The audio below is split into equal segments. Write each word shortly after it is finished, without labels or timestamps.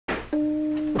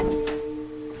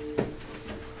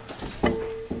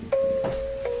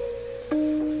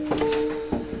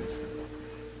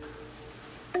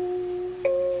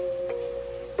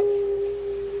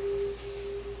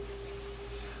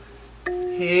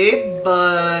Hey,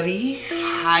 buddy.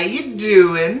 How you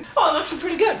doing? Oh, I'm actually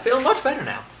pretty good. Feeling much better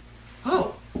now.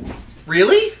 Oh,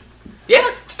 really?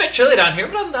 Yeah, it's a bit chilly down here,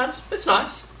 but other than that, it's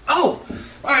nice. Oh,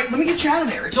 all right, let me get you out of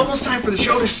there. It's almost time for the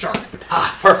show to start.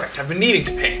 Ah, perfect. I've been needing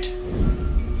to paint.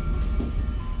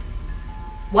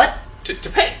 What? To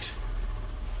paint.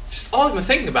 Just all I've been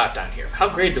thinking about down here, how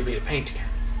great it'll be to paint again.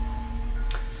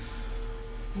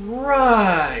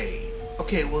 Right.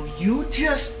 Okay, well, you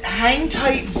just hang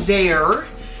tight there,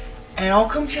 and I'll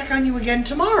come check on you again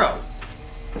tomorrow.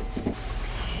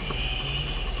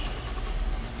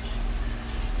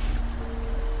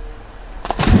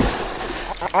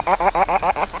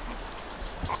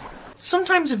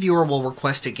 Sometimes a viewer will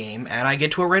request a game, and I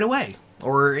get to it right away,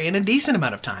 or in a decent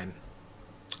amount of time.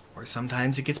 Or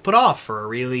sometimes it gets put off for a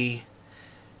really,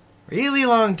 really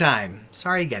long time.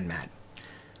 Sorry again, Matt.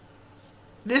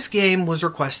 This game was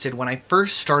requested when I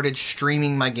first started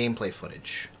streaming my gameplay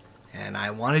footage. And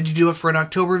I wanted to do it for an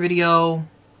October video,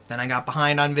 then I got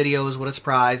behind on videos, what a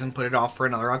surprise, and put it off for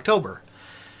another October.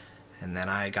 And then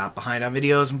I got behind on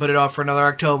videos and put it off for another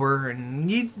October,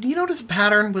 and you notice a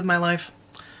pattern with my life?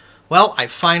 Well, I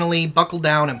finally buckled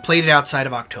down and played it outside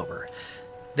of October.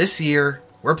 This year,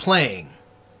 we're playing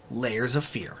Layers of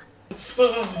Fear.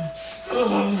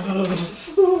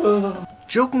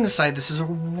 Joking aside, this is a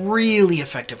really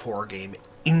effective horror game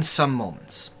in some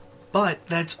moments. But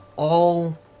that's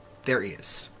all there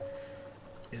is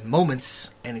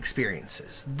moments and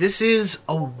experiences. This is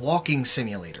a walking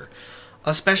simulator.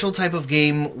 A special type of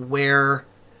game where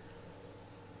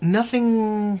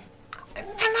nothing...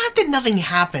 Not that nothing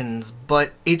happens,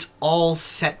 but it's all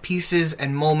set pieces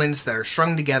and moments that are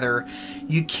strung together.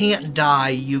 You can't die,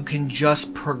 you can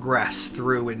just progress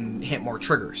through and hit more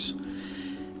triggers.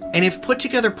 And if put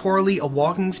together poorly, a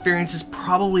walking experience is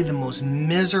probably the most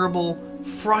miserable,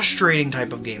 frustrating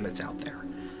type of game that's out there.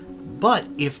 But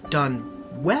if done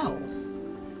well,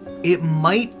 it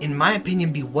might, in my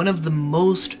opinion, be one of the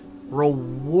most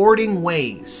rewarding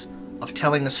ways of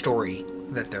telling a story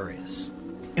that there is.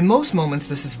 In most moments,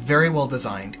 this is very well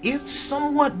designed, if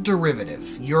somewhat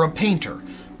derivative. You're a painter,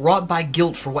 wrought by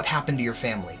guilt for what happened to your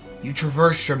family. You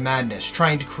traverse your madness,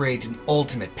 trying to create an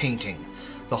ultimate painting.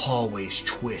 The hallways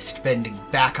twist, bending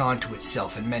back onto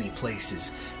itself in many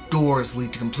places. Doors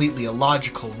lead to completely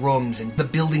illogical rooms, and the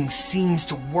building seems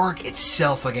to work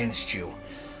itself against you.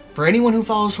 For anyone who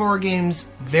follows horror games,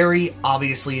 very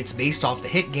obviously it's based off the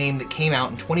hit game that came out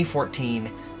in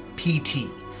 2014, PT.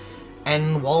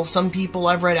 And while some people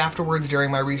I've read afterwards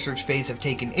during my research phase have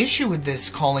taken issue with this,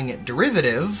 calling it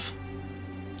derivative,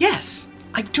 yes,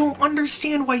 I don't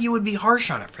understand why you would be harsh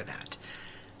on it for that.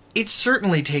 It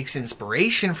certainly takes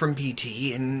inspiration from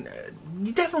PT, and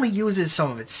it definitely uses some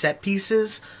of its set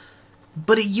pieces,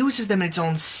 but it uses them in its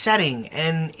own setting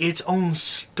and its own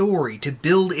story to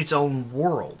build its own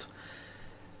world.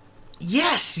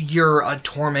 Yes, you're a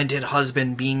tormented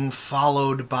husband being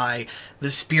followed by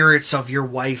the spirits of your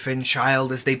wife and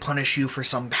child as they punish you for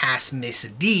some past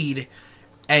misdeed,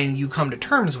 and you come to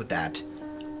terms with that.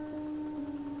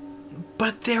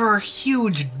 But there are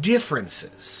huge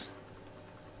differences.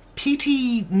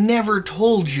 PT never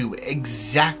told you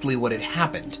exactly what had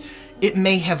happened. It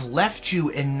may have left you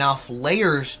enough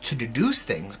layers to deduce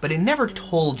things, but it never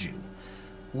told you.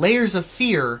 Layers of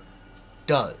Fear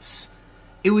does.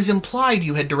 It was implied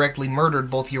you had directly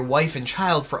murdered both your wife and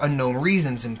child for unknown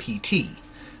reasons in PT.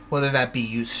 Whether that be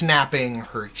you snapping,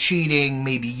 her cheating,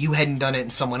 maybe you hadn't done it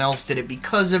and someone else did it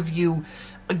because of you.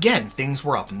 Again, things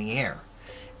were up in the air.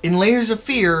 In Layers of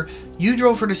Fear, you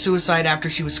drove her to suicide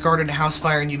after she was scarred in a house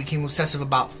fire, and you became obsessive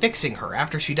about fixing her.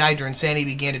 After she died, your insanity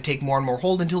began to take more and more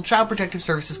hold until Child Protective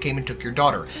Services came and took your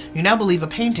daughter. You now believe a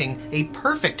painting, a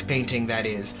perfect painting that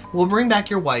is, will bring back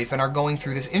your wife and are going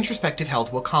through this introspective hell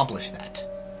to accomplish that.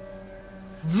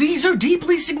 These are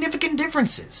deeply significant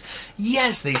differences.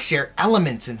 Yes, they share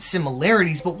elements and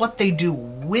similarities, but what they do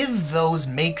with those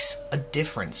makes a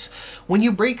difference. When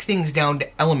you break things down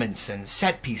to elements and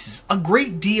set pieces, a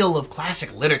great deal of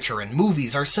classic literature and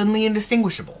movies are suddenly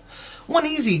indistinguishable. One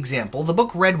easy example, the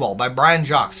book Redwall by Brian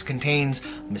Jacques contains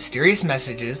mysterious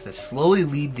messages that slowly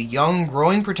lead the young,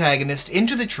 growing protagonist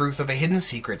into the truth of a hidden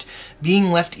secret,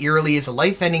 being left eerily as a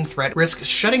life-ending threat risks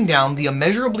shutting down the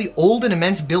immeasurably old and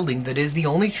immense building that is the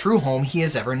only true home he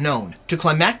has ever known. To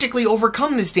climactically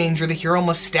overcome this danger, the hero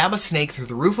must stab a snake through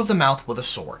the roof of the mouth with a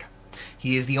sword.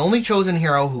 He is the only chosen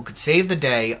hero who could save the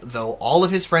day, though all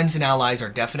of his friends and allies are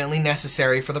definitely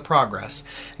necessary for the progress,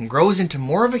 and grows into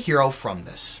more of a hero from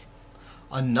this.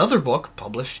 Another book,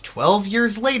 published 12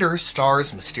 years later,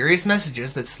 stars mysterious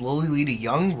messages that slowly lead a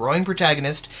young, growing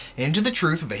protagonist into the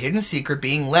truth of a hidden secret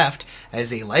being left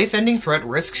as a life-ending threat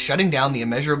risks shutting down the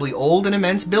immeasurably old and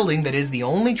immense building that is the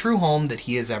only true home that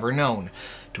he has ever known.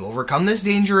 To overcome this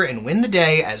danger and win the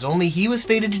day, as only he was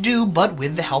fated to do, but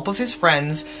with the help of his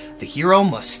friends, the hero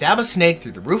must stab a snake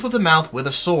through the roof of the mouth with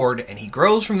a sword, and he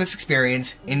grows from this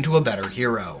experience into a better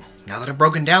hero. Now that I've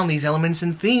broken down these elements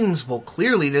and themes, well,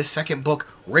 clearly this second book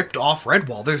ripped off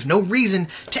Redwall. There's no reason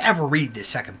to ever read this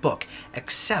second book,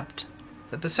 except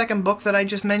that the second book that I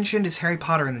just mentioned is Harry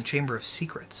Potter and the Chamber of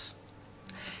Secrets.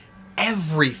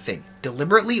 Everything,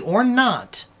 deliberately or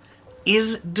not,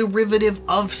 is derivative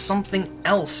of something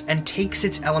else and takes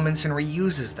its elements and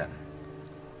reuses them.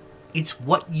 It's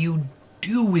what you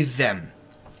do with them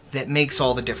that makes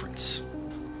all the difference.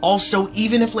 Also,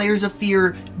 even if Layers of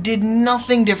Fear did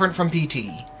nothing different from PT,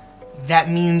 that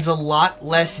means a lot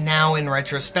less now in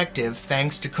retrospective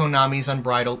thanks to Konami's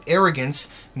unbridled arrogance,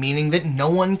 meaning that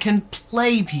no one can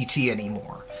play PT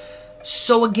anymore.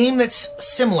 So a game that's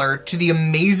similar to the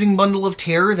amazing bundle of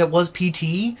terror that was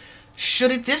PT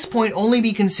should at this point only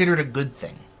be considered a good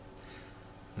thing.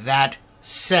 That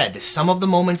said, some of the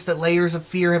moments that Layers of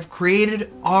Fear have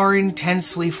created are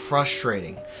intensely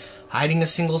frustrating. Hiding a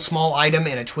single small item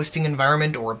in a twisting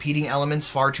environment or repeating elements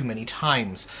far too many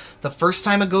times. The first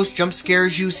time a ghost jump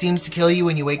scares you, seems to kill you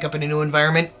when you wake up in a new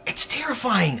environment, it's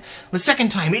terrifying. The second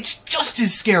time, it's just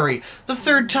as scary. The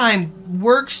third time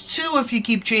works too if you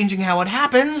keep changing how it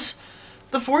happens.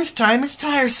 The fourth time is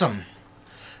tiresome.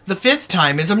 The fifth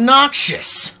time is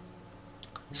obnoxious.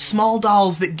 Small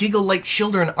dolls that giggle like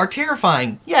children are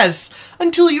terrifying, yes,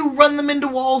 until you run them into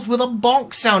walls with a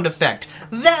bonk sound effect.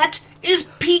 That is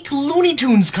peak Looney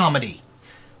Tunes comedy.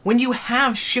 When you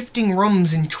have shifting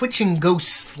rooms and twitching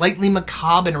ghosts, slightly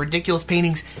macabre and ridiculous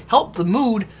paintings help the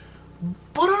mood,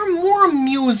 but are more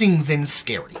amusing than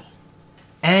scary.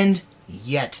 And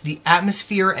yet, the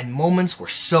atmosphere and moments were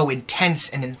so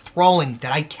intense and enthralling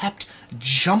that I kept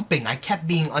jumping. I kept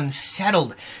being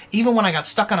unsettled, even when I got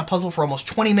stuck on a puzzle for almost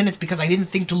 20 minutes because I didn't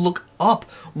think to look up.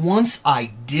 Once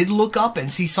I did look up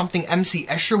and see something MC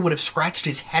Escher would have scratched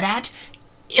his head at,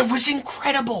 it was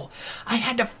incredible. I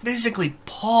had to physically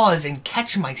pause and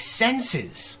catch my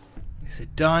senses. Is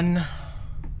it done?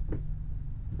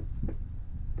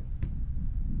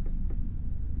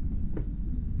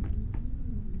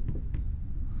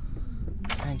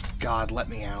 Thank God, let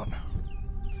me out.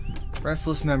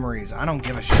 Restless memories. I don't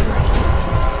give a shit.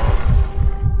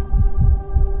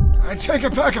 I take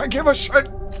it back. I give a shit.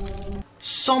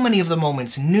 So many of the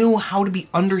moments knew how to be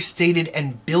understated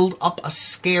and build up a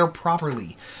scare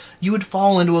properly. You would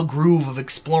fall into a groove of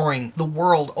exploring the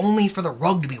world only for the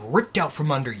rug to be ripped out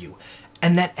from under you.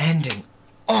 And that ending,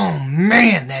 oh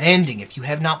man, that ending. If you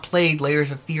have not played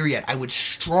Layers of Fear yet, I would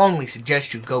strongly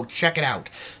suggest you go check it out.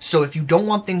 So if you don't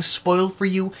want things spoiled for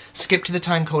you, skip to the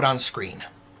timecode on screen.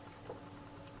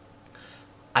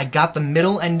 I got the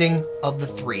middle ending of the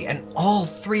three, and all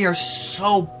three are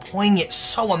so poignant,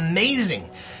 so amazing,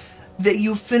 that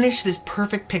you finish this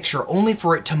perfect picture only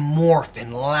for it to morph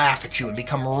and laugh at you and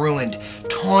become ruined,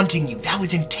 taunting you. That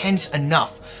was intense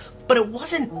enough, but it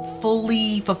wasn't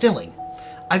fully fulfilling.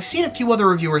 I've seen a few other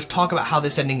reviewers talk about how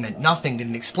this ending meant nothing,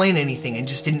 didn't explain anything, and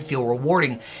just didn't feel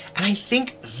rewarding, and I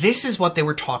think this is what they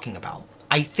were talking about.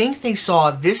 I think they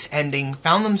saw this ending,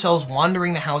 found themselves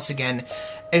wandering the house again,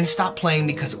 and stopped playing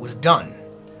because it was done.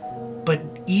 But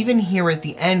even here at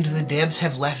the end, the devs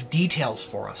have left details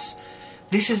for us.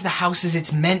 This is the house as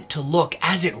it's meant to look,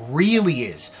 as it really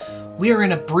is. We are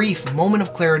in a brief moment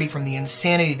of clarity from the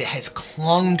insanity that has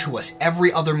clung to us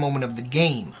every other moment of the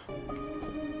game.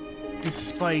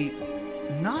 Despite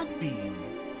not being.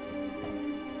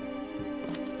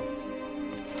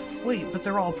 Wait, but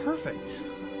they're all perfect.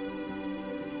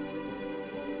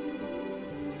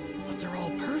 But they're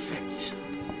all perfect.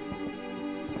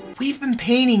 We've been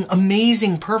painting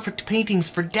amazing, perfect paintings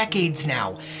for decades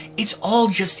now. It's all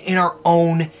just in our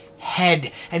own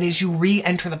head. And as you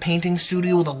re-enter the painting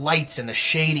studio, the lights and the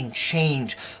shading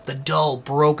change. The dull,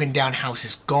 broken down house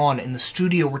is gone, and the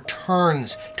studio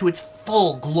returns to its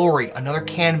full glory. Another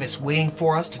canvas waiting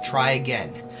for us to try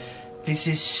again. This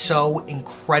is so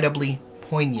incredibly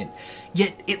poignant.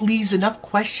 Yet it leaves enough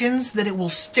questions that it will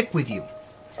stick with you.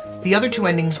 The other two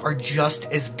endings are just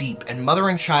as deep, and Mother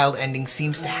and Child ending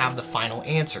seems to have the final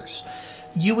answers.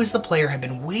 You as the player have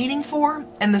been waiting for,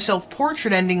 and the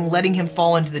self-portrait ending letting him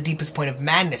fall into the deepest point of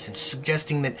madness and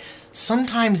suggesting that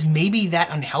sometimes maybe that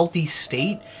unhealthy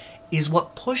state is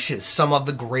what pushes some of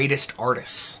the greatest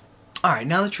artists. Alright,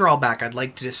 now that you're all back, I'd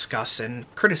like to discuss and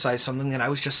criticize something that I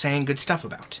was just saying good stuff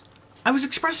about. I was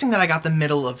expressing that I got the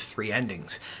middle of 3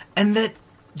 endings, and that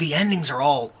the endings are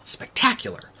all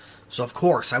spectacular. So of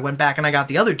course, I went back and I got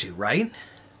the other 2, right?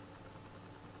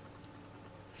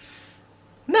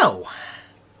 No.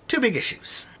 2 big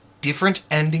issues. Different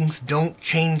endings don't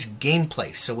change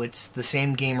gameplay, so it's the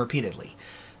same game repeatedly.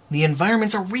 The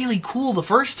environments are really cool the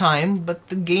first time, but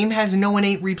the game has no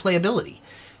innate replayability.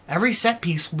 Every set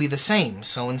piece will be the same,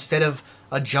 so instead of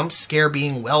a jump scare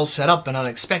being well set up and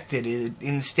unexpected, it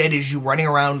instead is you running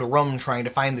around a room trying to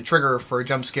find the trigger for a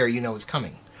jump scare you know is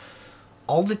coming.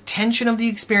 All the tension of the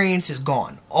experience is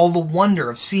gone. All the wonder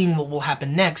of seeing what will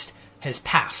happen next has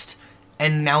passed,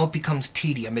 and now it becomes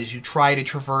tedium as you try to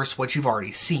traverse what you've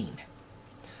already seen.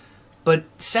 But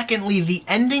secondly, the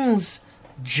endings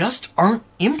just aren't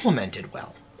implemented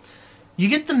well. You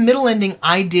get the middle ending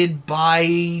I did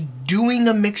by doing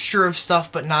a mixture of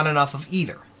stuff but not enough of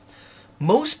either.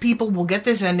 Most people will get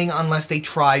this ending unless they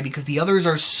try because the others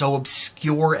are so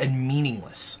obscure and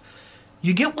meaningless.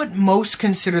 You get what most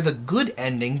consider the good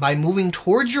ending by moving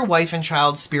towards your wife and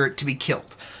child's spirit to be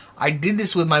killed. I did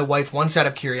this with my wife once out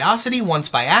of curiosity, once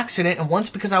by accident, and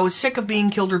once because I was sick of being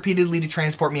killed repeatedly to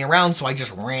transport me around, so I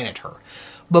just ran at her.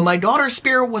 But my daughter's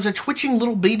spirit was a twitching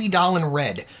little baby doll in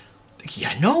red.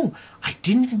 Yeah, no, I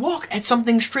didn't walk at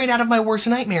something straight out of my worst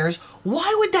nightmares.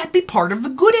 Why would that be part of the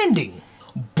good ending?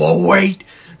 But wait,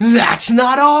 that's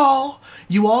not all!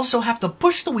 You also have to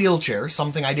push the wheelchair,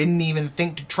 something I didn't even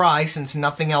think to try since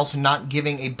nothing else not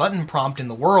giving a button prompt in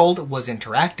the world was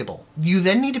interactable. You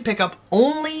then need to pick up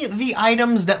only the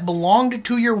items that belonged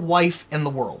to your wife in the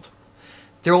world.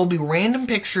 There will be random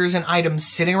pictures and items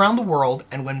sitting around the world,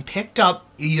 and when picked up,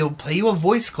 it'll play you a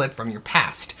voice clip from your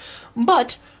past.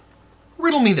 But,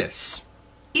 riddle me this.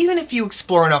 Even if you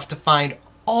explore enough to find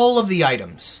all of the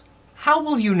items, how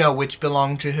will you know which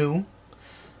belong to who?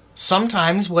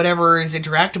 Sometimes whatever is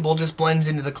interactable just blends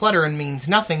into the clutter and means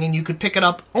nothing, and you could pick it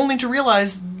up only to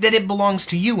realize that it belongs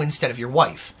to you instead of your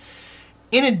wife.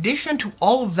 In addition to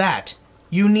all of that,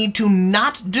 you need to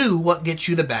not do what gets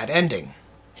you the bad ending.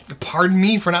 Pardon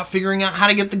me for not figuring out how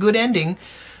to get the good ending,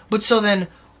 but so then,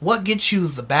 what gets you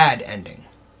the bad ending?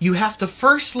 You have to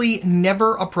firstly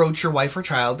never approach your wife or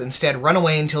child, instead run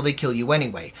away until they kill you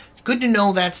anyway. Good to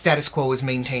know that status quo is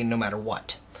maintained no matter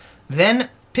what. Then,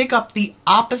 pick up the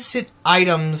opposite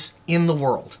items in the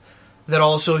world that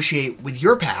all associate with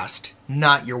your past,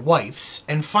 not your wife's.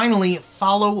 And finally,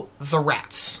 follow the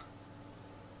rats.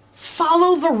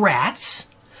 Follow the rats?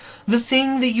 The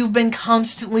thing that you've been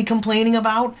constantly complaining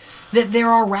about? That there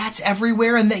are rats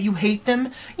everywhere and that you hate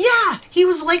them? Yeah, he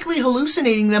was likely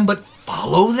hallucinating them, but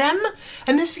follow them?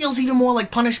 And this feels even more like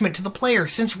punishment to the player,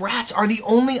 since rats are the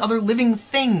only other living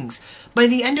things. By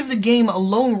the end of the game, a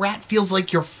lone rat feels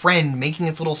like your friend, making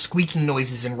its little squeaking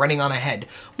noises and running on ahead.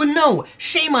 But no,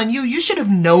 shame on you, you should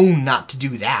have known not to do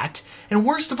that. And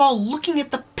worst of all, looking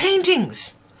at the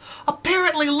paintings.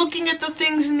 Apparently, looking at the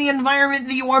things in the environment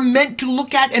that you are meant to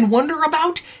look at and wonder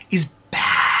about is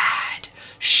bad.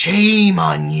 Shame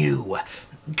on you.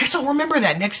 Guess I'll remember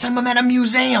that next time I'm at a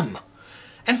museum.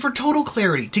 And for total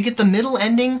clarity, to get the middle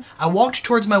ending, I walked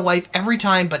towards my wife every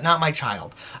time, but not my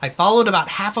child. I followed about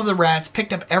half of the rats,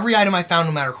 picked up every item I found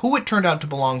no matter who it turned out to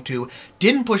belong to,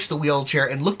 didn't push the wheelchair,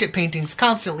 and looked at paintings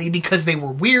constantly because they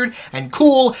were weird and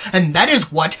cool, and that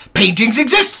is what paintings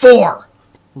exist for!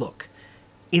 Look,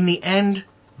 in the end,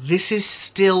 this is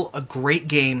still a great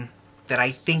game that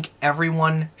I think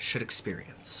everyone should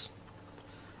experience.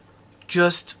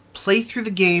 Just play through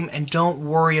the game and don't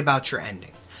worry about your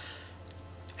ending.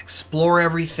 Explore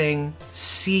everything,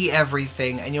 see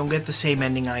everything, and you'll get the same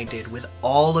ending I did, with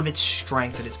all of its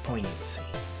strength and its poignancy.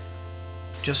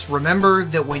 Just remember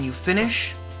that when you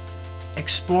finish,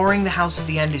 exploring the house at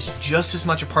the end is just as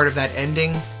much a part of that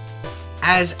ending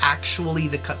as actually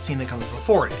the cutscene that comes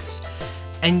before it is.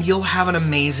 And you'll have an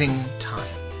amazing time.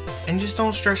 And just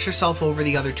don't stress yourself over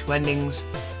the other 2 endings.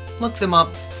 Look them up,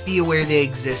 be aware they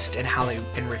exist, and how they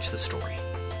enrich the story.